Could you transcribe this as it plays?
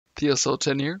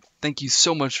TheoSolAten here. Thank you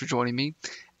so much for joining me.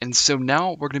 And so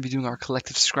now we're going to be doing our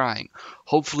collective scrying.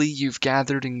 Hopefully you've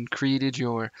gathered and created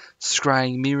your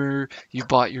scrying mirror. You've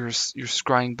bought your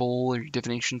scrying bowl or your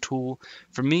divination tool.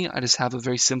 For me, I just have a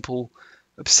very simple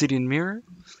obsidian mirror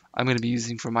I'm going to be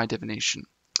using for my divination.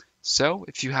 So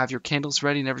if you have your candles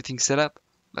ready and everything set up,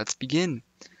 let's begin.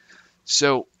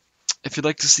 So if you'd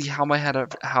like to see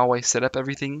how I set up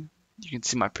everything, you can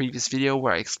see my previous video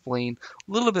where I explain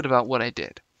a little bit about what I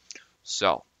did.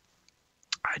 So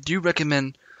I do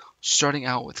recommend starting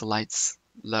out with the lights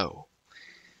low.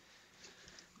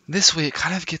 This way it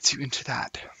kind of gets you into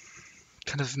that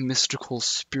kind of mystical,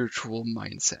 spiritual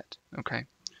mindset, okay?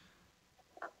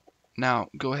 Now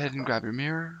go ahead and grab your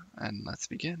mirror and let's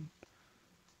begin.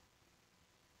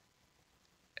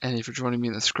 And if you're joining me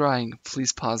in the scrying,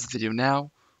 please pause the video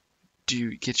now,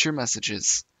 do get your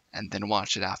messages, and then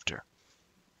watch it after.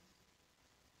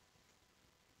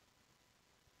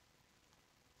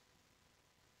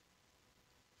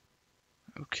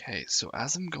 Okay, so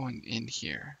as I'm going in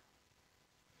here,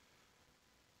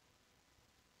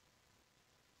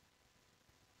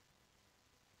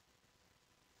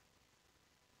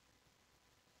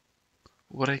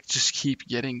 what I just keep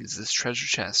getting is this treasure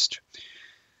chest.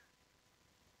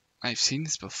 I've seen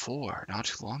this before, not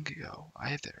too long ago,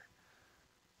 either.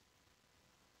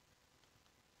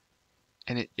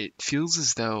 And it feels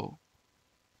as though...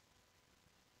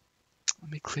 Let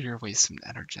me clear away some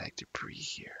energetic debris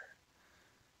here.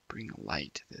 Bring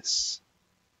light to this.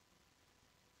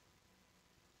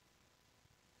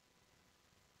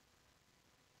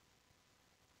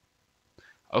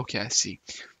 Okay, I see.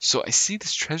 So I see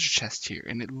this treasure chest here,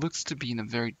 and it looks to be in a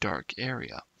very dark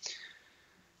area.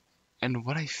 And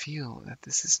what I feel that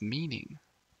this is meaning,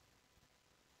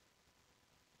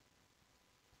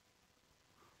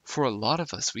 for a lot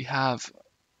of us,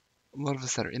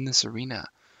 that are in this arena,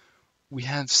 we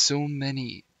have so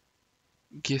many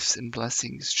gifts and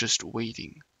blessings just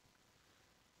waiting.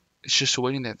 It's just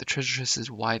waiting that the treasure chest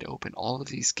is wide open. All of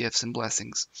these gifts and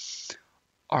blessings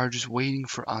are just waiting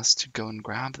for us to go and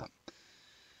grab them.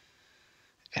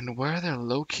 And where they're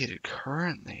located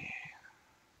currently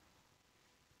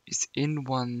is in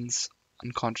one's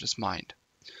unconscious mind.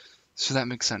 So that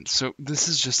makes sense. So this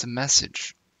is just a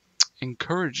message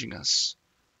encouraging us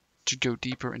to go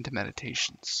deeper into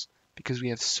meditations because we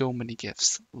have so many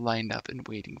gifts lined up and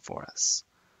waiting for us.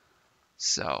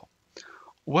 So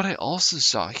what I also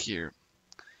saw here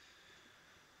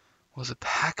was a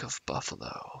pack of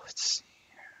buffalo. Let's see.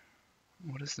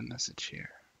 What is the message here?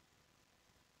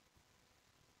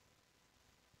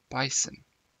 Bison.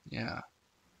 Yeah.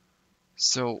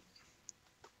 So,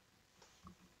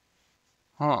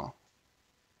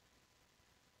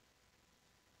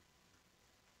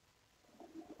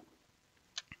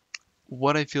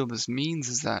 what I feel this means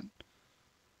is that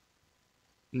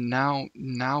now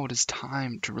it is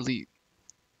time to really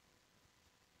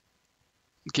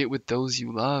get with those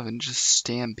you love and just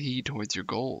stampede towards your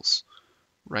goals,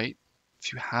 right?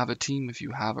 If you have a team, if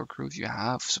you have a crew, if you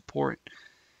have support,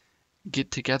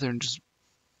 get together and just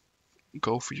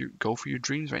go for your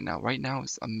dreams right now. Right now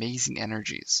is amazing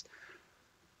energies.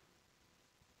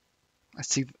 I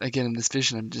see again in this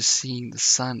vision, I'm just seeing the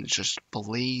sun is just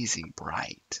blazing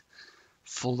bright,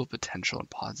 full of potential and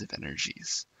positive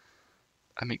energies.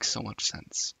 That makes so much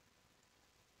sense.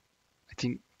 I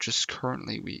think just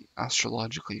currently we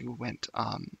astrologically went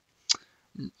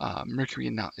Mercury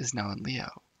is now in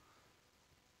Leo,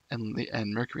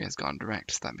 and Mercury has gone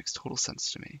direct, so that makes total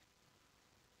sense to me.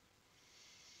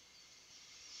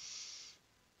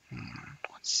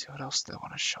 Let's see what else they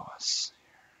want to show us.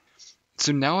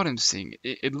 So now what I'm seeing,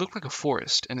 it looked like a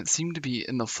forest, and it seemed to be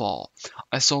in the fall.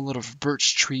 I saw a lot of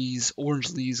birch trees, orange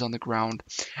leaves on the ground,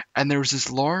 and there was this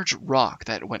large rock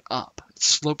that went up, it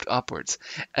sloped upwards,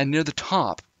 and near the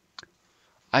top,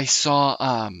 I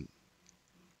saw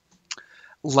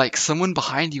like someone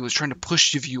behind you was trying to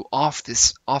push you off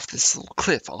this little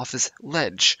cliff, off this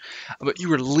ledge, but you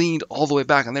were leaned all the way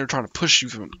back, and they were trying to push you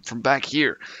from back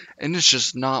here, and it's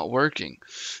just not working.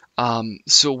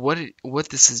 So what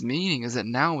this is meaning is that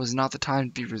now is not the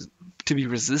time to be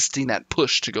resisting that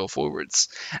push to go forwards.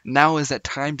 Now is that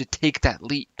time to take that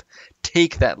leap.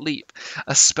 Take that leap,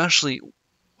 especially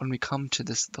when we come to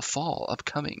the fall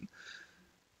upcoming.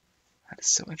 That is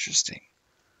so interesting.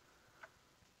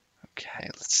 Okay,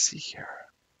 let's see here.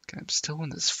 Okay, I'm still in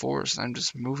this forest, and I'm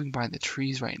just moving by the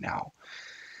trees right now.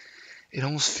 It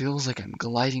almost feels like I'm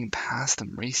gliding past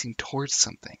them, racing towards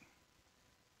something.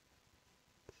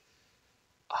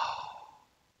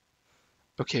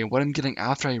 Okay, what I'm getting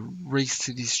after I raced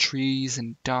through these trees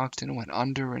and ducked and went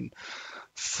under and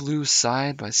flew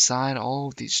side by side all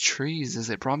of these trees as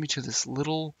they brought me to this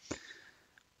little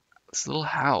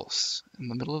house in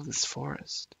the middle of this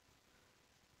forest.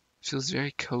 Feels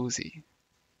very cozy.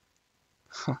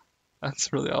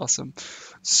 That's really awesome.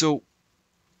 So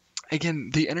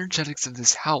again, the energetics of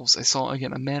this house, I saw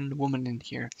again a man and a woman in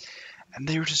here, and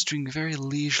they were just doing very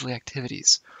leisurely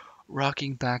activities,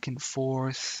 rocking back and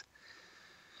forth,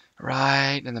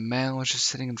 right? And the man was just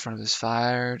sitting in front of his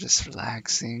fire, just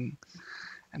relaxing,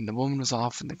 and the woman was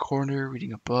off in the corner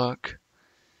reading a book.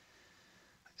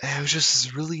 It was just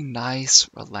this really nice,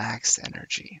 relaxed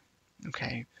energy.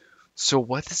 Okay, so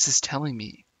what this is telling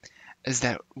me is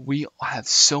that we have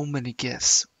so many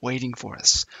gifts waiting for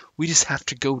us. We just have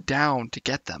to go down to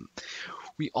get them.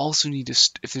 We also need to,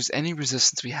 if there's any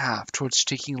resistance we have towards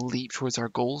taking a leap towards our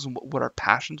goals and what our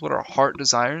passions, what our heart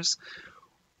desires,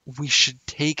 we should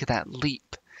take that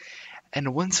leap.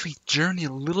 And once we journey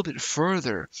a little bit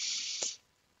further,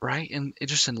 right, and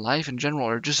just in life in general,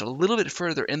 or just a little bit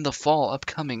further in the fall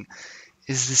upcoming,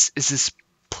 is this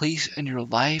place in your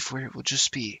life where it will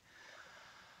just be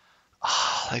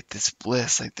like this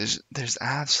bliss, like there's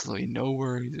absolutely no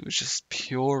worries. It was just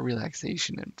pure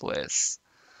relaxation and bliss.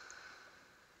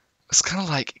 It's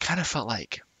it kind of felt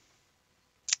like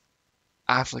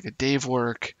after like a day of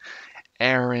work,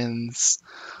 errands,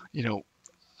 you know,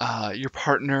 your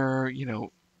partner,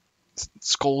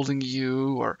 scolding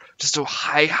you, or just a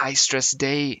high stress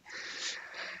day,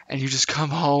 and you just come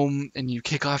home and you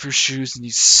kick off your shoes and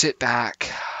you sit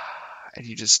back and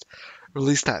you just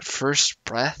release that first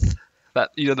breath.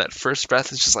 That first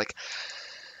breath is just like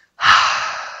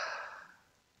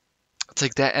it's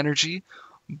like that energy,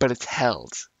 but it's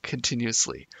held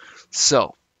continuously.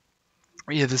 So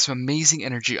we have this amazing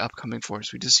energy upcoming for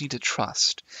us. We just need to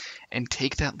trust and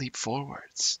take that leap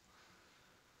forwards.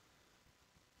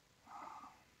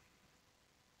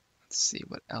 Let's see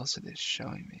what else it is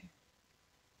showing me.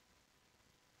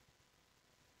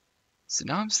 So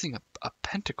now I'm seeing a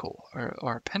pentacle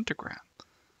or a pentagram.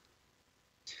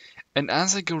 And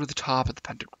as I go to the top of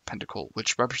the pentacle,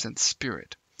 which represents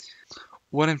spirit,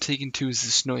 what I'm taking to is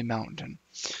the snowy mountain.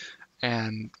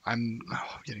 And I'm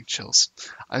getting chills.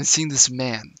 I'm seeing this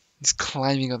man. He's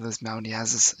climbing up this mountain. He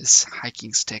has this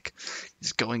hiking stick.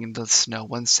 He's going into the snow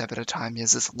one step at a time. He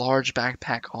has this large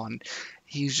backpack on.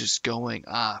 He's just going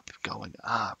up, going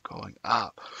up, going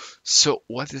up. So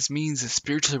what this means is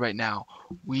spiritually right now,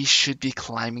 we should be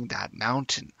climbing that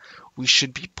mountain. We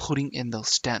should be putting in those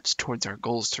steps towards our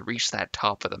goals to reach that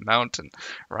top of the mountain,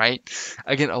 right?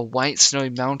 Again, a white snowy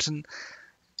mountain.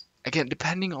 Again,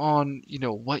 depending on,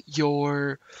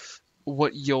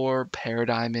 what your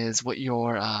paradigm is, what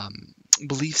your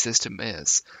belief system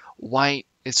is. White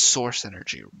is source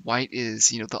energy. White is,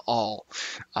 the all.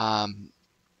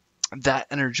 That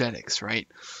energetics, right?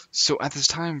 So at this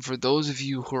time, for those of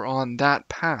you who are on that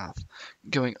path,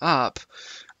 going up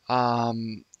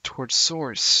towards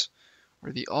source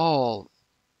or the all,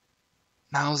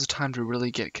 now is the time to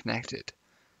really get connected.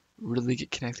 Really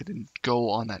get connected and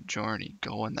go on that journey.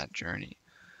 Go on that journey.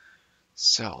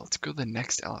 So let's go to the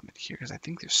next element here because I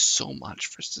think there's so much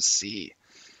for us to see.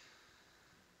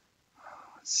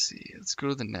 Let's see. Let's go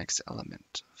to the next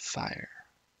element, fire.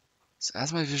 So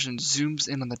as my vision zooms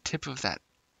in on the tip of that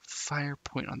fire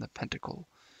point on the pentacle,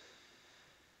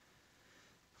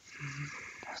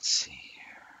 let's see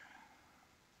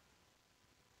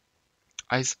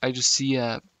here. I just see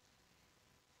it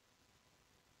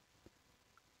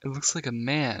looks like a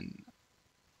man,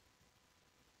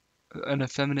 an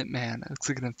effeminate man. It looks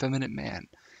like an effeminate man,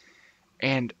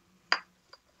 and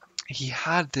he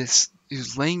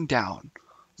was laying down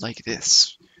like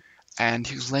this, and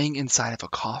he was laying inside of a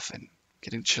coffin.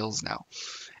 Getting chills now.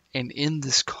 And in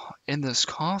this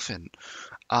coffin,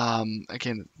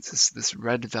 again, this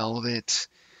red velvet,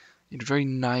 very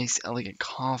nice, elegant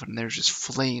coffin. And there's just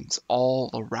flames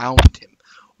all around him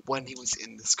when he was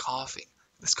in this coffin.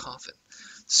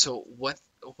 So what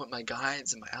my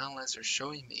guides and my allies are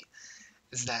showing me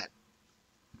is that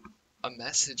a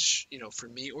message, for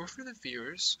me or for the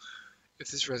viewers, if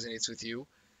this resonates with you,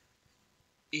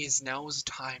 is now is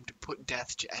time to put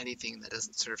death to anything that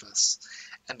doesn't serve us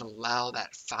and allow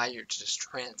that fire to just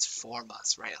transform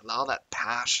us, right? Allow that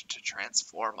passion to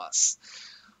transform us.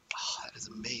 Oh, that is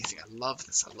amazing. I love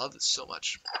this. I love this so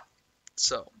much.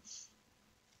 So,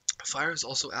 fire is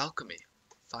also alchemy.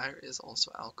 Fire is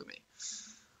also alchemy.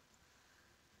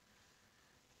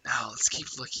 Now, let's keep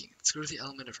looking. Let's go to the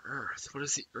element of earth. What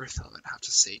does the earth element have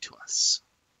to say to us?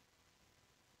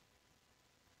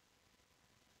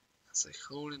 As I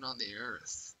hone in on the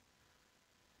earth,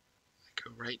 I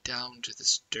go right down to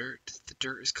this dirt. The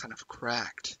dirt is kind of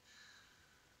cracked.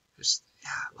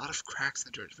 Yeah, a lot of cracks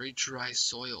in the dirt, very dry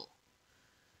soil.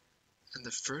 And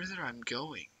the further I'm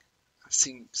going, I'm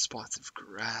seeing spots of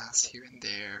grass here and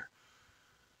there.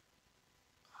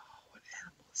 Oh, what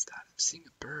animal is that? I'm seeing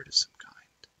a bird of some kind.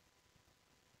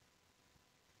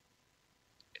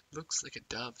 It looks like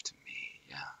a dove to me.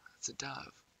 Yeah, it's a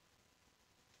dove.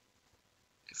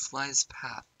 It flies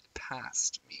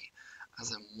past me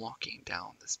as I'm walking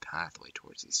down this pathway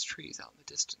towards these trees out in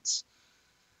the distance.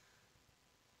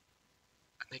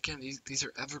 And again, these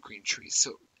are evergreen trees,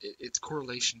 so it's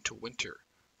correlation to winter.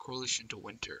 Correlation to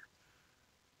winter.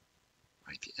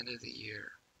 Right, the end of the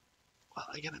year. Well,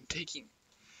 again, I'm taking...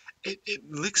 It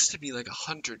looks to be like a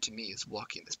hunter to me is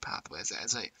walking this pathway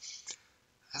as I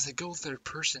go third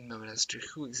person mode as to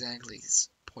who exactly's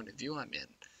point of view I'm in.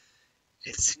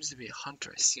 It seems to be a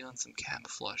hunter. I see on some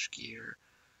camouflage gear.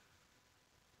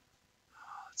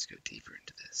 Oh, let's go deeper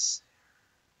into this.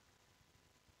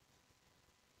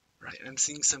 Right, I'm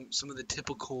seeing some of the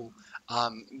typical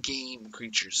game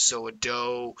creatures. So a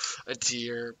doe, a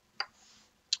deer,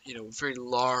 very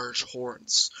large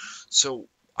horns. So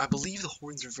I believe the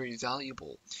horns are very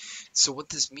valuable. So what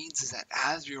this means is that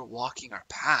as we are walking our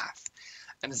path,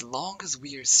 and as long as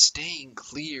we are staying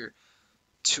clear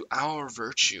to our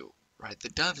virtue, right? The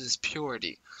dove is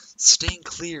purity. Staying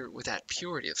clear with that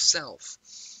purity of self,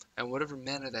 and whatever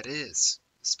manner that is,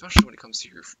 especially when it comes to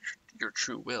your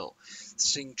true will,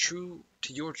 staying true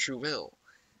to your true will.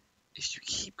 If you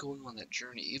keep going on that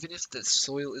journey, even if the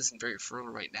soil isn't very fertile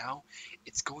right now,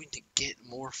 it's going to get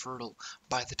more fertile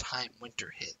by the time winter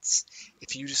hits.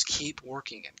 If you just keep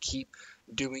working and keep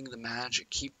doing the magic,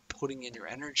 keep putting in your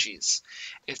energies,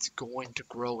 it's going to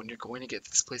grow and you're going to get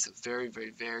this place of very,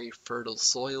 very, very fertile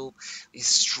soil, these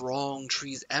strong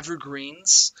trees, evergreen,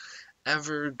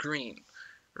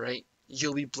 right?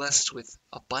 You'll be blessed with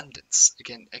abundance.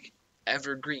 Again,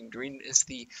 evergreen. Green is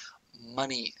the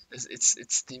money.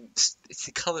 It's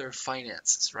the color of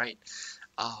finances, right?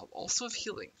 Also of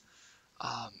healing.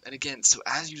 And again, so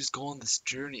as you just go on this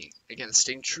journey, again,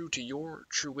 staying true to your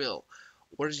true will,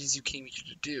 what it is you came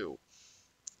here to do,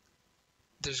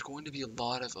 there's going to be a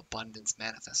lot of abundance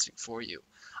manifesting for you.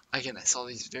 Again, I saw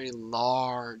these very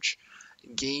large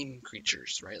game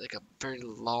creatures, right? Like a very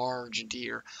large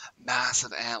deer,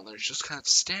 massive antlers, just kind of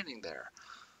standing there.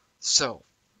 So,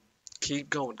 keep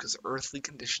going because earthly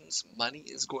conditions, money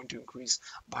is going to increase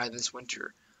by this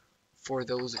winter for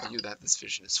those of you that this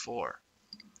vision is for.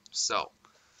 So,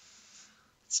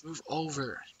 let's move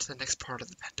over to the next part of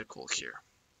the pentacle here.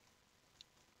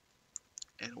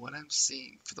 And what I'm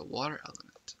seeing for the water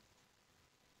element,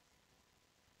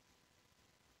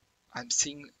 I'm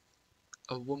seeing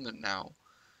a woman now,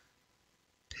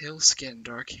 pale skin,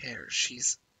 dark hair.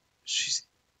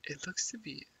 It looks to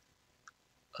be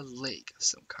a lake of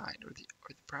some kind, or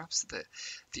perhaps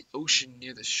the ocean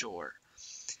near the shore.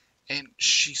 And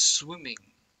she's swimming.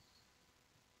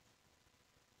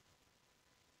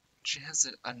 She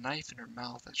has a knife in her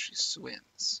mouth as she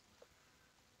swims.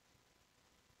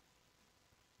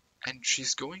 And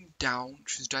she's going down,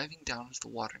 she's diving down into the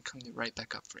water and coming right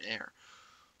back up for air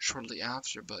shortly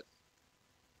after, but...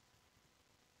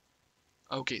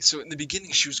 Okay, so in the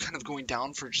beginning she was kind of going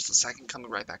down for just a second,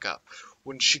 coming right back up,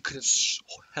 when she could have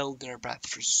held her breath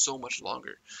for so much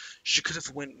longer. She could have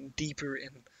went deeper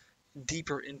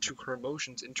into her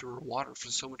emotions, into her water for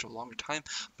so much a longer time,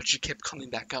 but she kept coming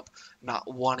back up, not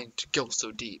wanting to go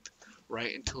so deep,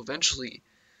 right? Until eventually,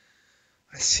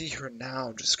 I see her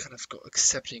now just kind of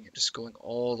accepting it, just going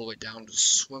all the way down,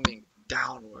 just swimming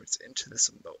downwards into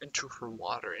her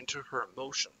water, into her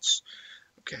emotions,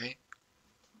 okay?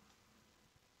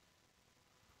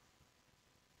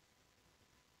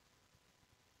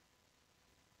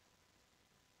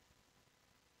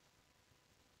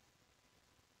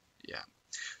 Yeah.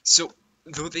 So,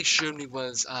 though they showed me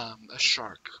was a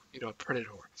shark, a predator.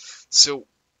 So,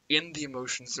 in the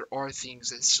emotions, there are things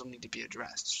that still need to be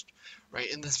addressed,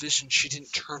 right? In this vision, she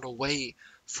didn't turn away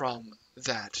from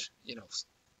that,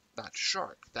 that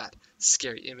shark, that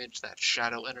scary image, that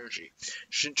shadow energy.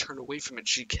 She didn't turn away from it.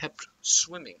 She kept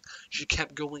swimming. She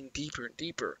kept going deeper and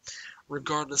deeper,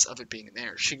 regardless of it being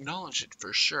there. She acknowledged it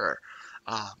for sure,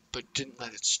 but didn't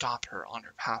let it stop her on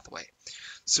her pathway.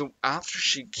 So after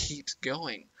she keeps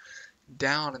going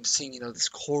down, I'm seeing, this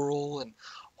coral and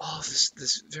all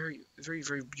this very, very,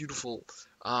 very beautiful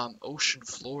ocean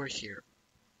floor here.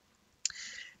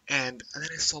 And then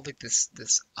I saw like this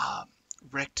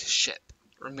wrecked ship,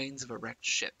 remains of a wrecked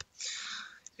ship.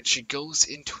 And she goes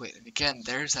into it, and again,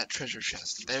 there's that treasure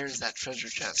chest. There's that treasure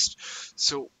chest.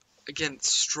 So again,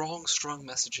 strong, strong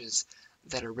messages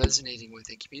that are resonating with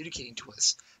and communicating to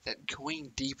us that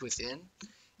going deep within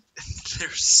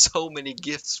There's so many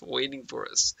gifts waiting for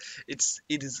us. It's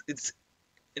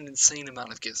an insane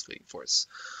amount of gifts waiting for us.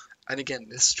 And again,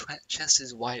 this chest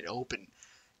is wide open,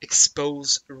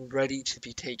 exposed, ready to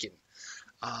be taken.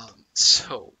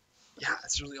 So yeah,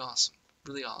 it's really awesome,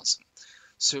 really awesome.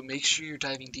 So make sure you're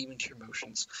diving deep into your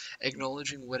emotions,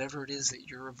 acknowledging whatever it is that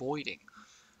you're avoiding.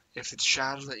 If it's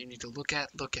shadow that you need to look at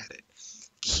it.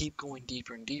 Keep going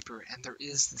deeper and deeper, and there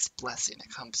is this blessing that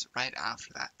comes right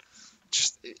after that.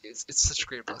 It's such a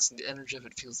great blessing. The energy of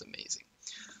it feels amazing.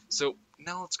 So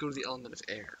now let's go to the element of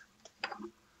air.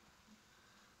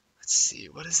 Let's see,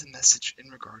 what is the message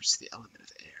in regards to the element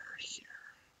of air here?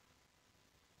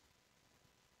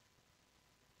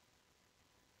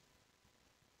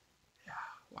 Yeah,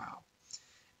 wow.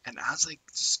 And as I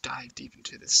just dive deep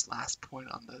into this last point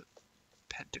on the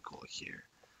pentacle here,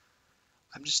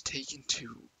 I'm just taken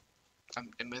to,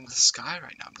 I'm in the sky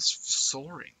right now. I'm just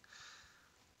soaring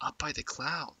up by the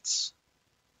clouds.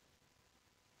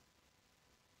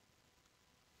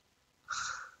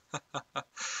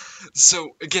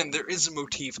 So again, there is a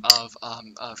motif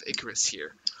of Icarus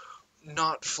here,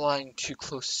 not flying too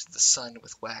close to the sun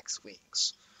with wax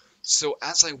wings. So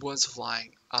as I was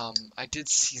flying, I did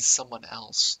see someone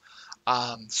else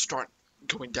start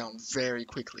going down very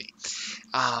quickly,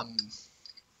 um,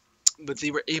 but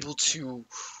they were able to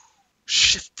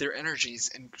shift their energies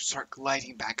and start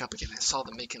gliding back up again. I saw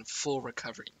them making full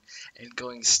recovery and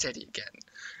going steady again,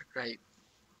 right?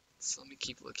 So let me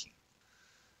keep looking.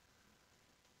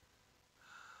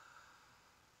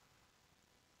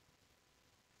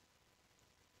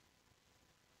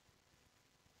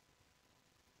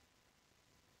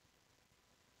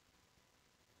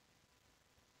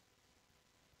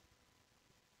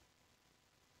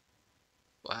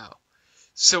 Wow.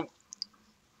 So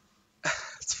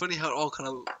it's funny how it all kind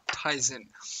of ties in.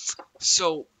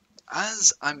 So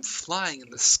as I'm flying in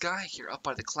the sky here up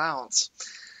by the clouds,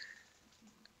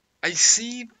 I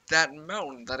see that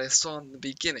mountain that I saw in the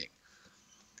beginning.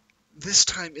 This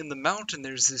time in the mountain,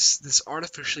 there's this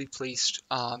artificially placed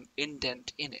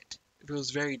indent in it. It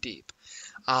goes very deep.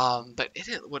 But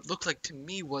in it, what looked like to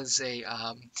me was a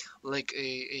like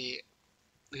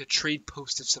like a trade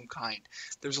post of some kind.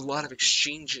 There's a lot of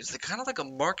exchanges, like kind of like a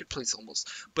marketplace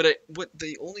almost. But what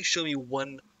they only show me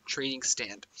one trading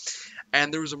stand,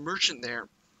 and there was a merchant there,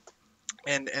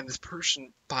 and this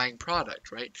person buying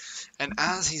product, right? And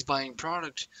as he's buying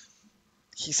product,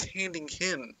 he's handing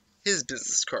him his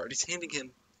business card. He's handing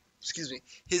him, excuse me,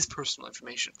 his personal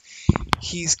information.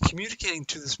 He's communicating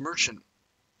to this merchant,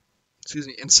 excuse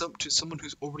me, and to someone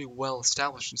who's already well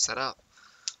established and set up,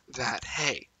 that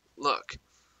hey, look,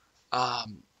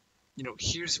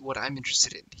 here's what I'm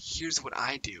interested in. Here's what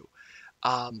I do.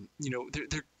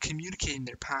 They're communicating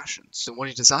their passions and what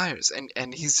he desires,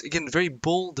 and he's again very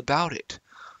bold about it.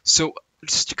 So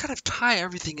just to kind of tie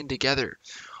everything in together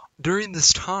during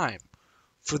this time,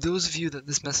 for those of you that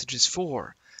this message is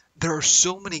for, there are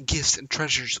so many gifts and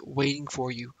treasures waiting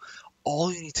for you.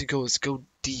 All you need to go is go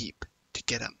deep to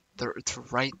get them. It's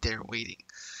right there waiting.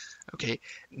 Okay,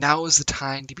 now is the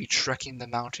time to be trekking the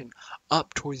mountain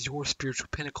up towards your spiritual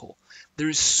pinnacle. There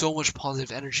is so much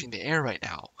positive energy in the air right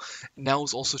now. Now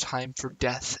is also time for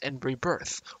death and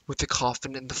rebirth with the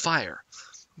coffin and the fire.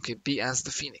 Okay, be as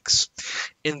the phoenix.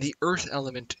 In the earth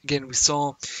element, again, we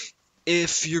saw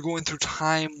if you're going through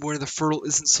time where the fertile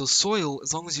isn't so soil,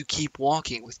 as long as you keep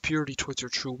walking with purity towards your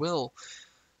true will,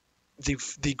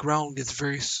 the ground is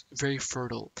very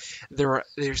fertile.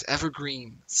 There's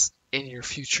evergreens in your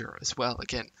future as well.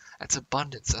 Again, that's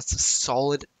abundance. That's a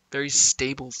solid, very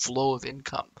stable flow of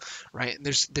income, right? And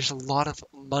there's a lot of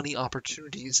money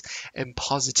opportunities and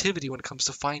positivity when it comes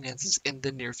to finances in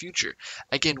the near future.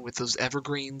 Again, with those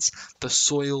evergreens, the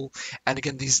soil, and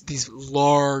again these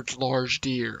large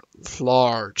deer,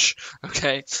 large,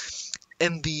 okay,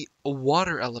 and the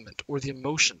water element or the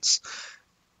emotions.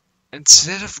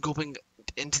 Instead of going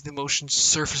into the emotions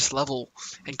surface level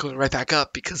and going right back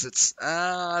up because it's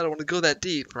I don't want to go that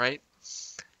deep, right?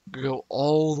 Go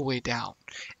all the way down.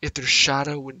 If there's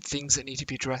shadow and things that need to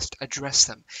be addressed, address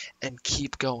them and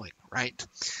keep going, right?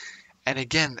 And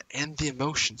again, in the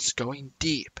emotions, going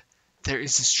deep, there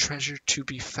is this treasure to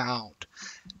be found.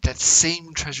 That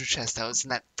same treasure chest that was in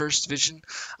that first vision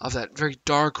of that very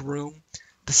dark room,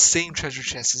 the same treasure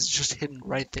chest is just hidden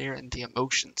right there in the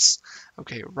emotions.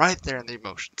 Okay, right there in the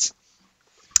emotions.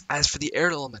 As for the air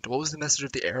element, what was the message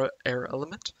of the air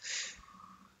element?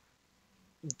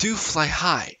 Do fly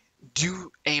high,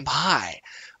 do aim high,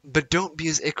 but don't be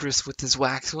as Icarus with his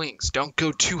wax wings. Don't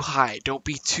go too high, don't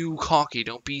be too cocky,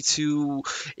 don't be too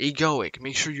egoic.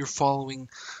 Make sure you're following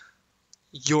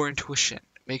your intuition.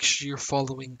 Make sure you're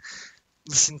following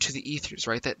listen to the ethers,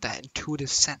 right? That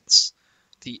intuitive sense,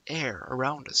 the air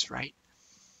around us, right?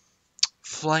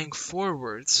 Flying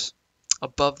forwards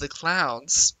above the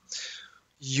clouds,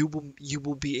 you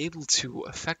will be able to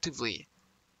effectively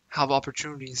have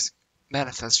opportunities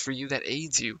manifest for you that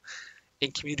aids you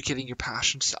in communicating your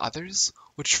passions to others,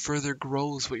 which further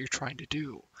grows what you're trying to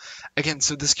do. Again,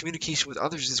 so this communication with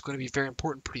others is going to be very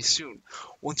important pretty soon.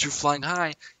 Once you're flying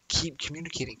high, keep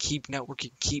communicating, keep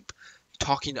networking, keep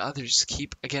talking to others,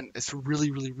 again, it's really,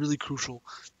 really, really crucial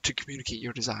to communicate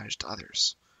your desires to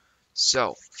others.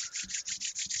 So,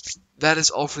 that is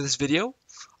all for this video.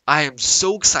 I am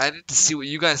so excited to see what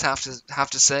you guys have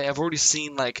to say. I've already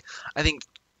seen like I think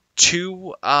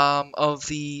two of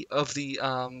the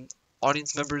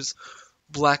audience members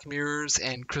black mirrors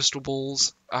and crystal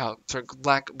bowls,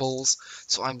 black bowls.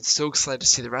 So I'm so excited to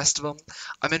see the rest of them.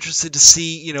 I'm interested to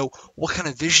see, what kind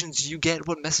of visions you get,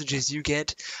 what messages you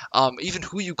get, even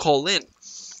who you call in.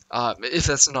 If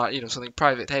that's not, something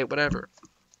private, hey, whatever.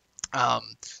 So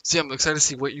yeah, I'm excited to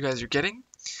see what you guys are getting.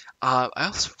 I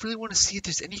also really want to see if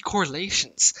there's any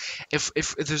correlations,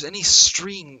 if there's any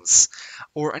strings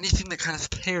or anything that kind of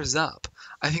pairs up.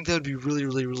 I think that would be really,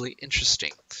 really, really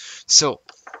interesting. So,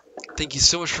 thank you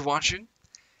so much for watching,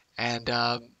 and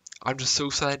I'm just so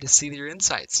excited to see your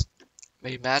insights.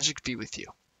 May magic be with you.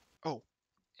 Oh,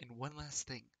 and one last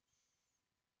thing.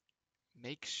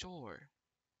 Make sure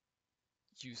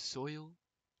you soil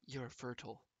your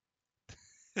fertile.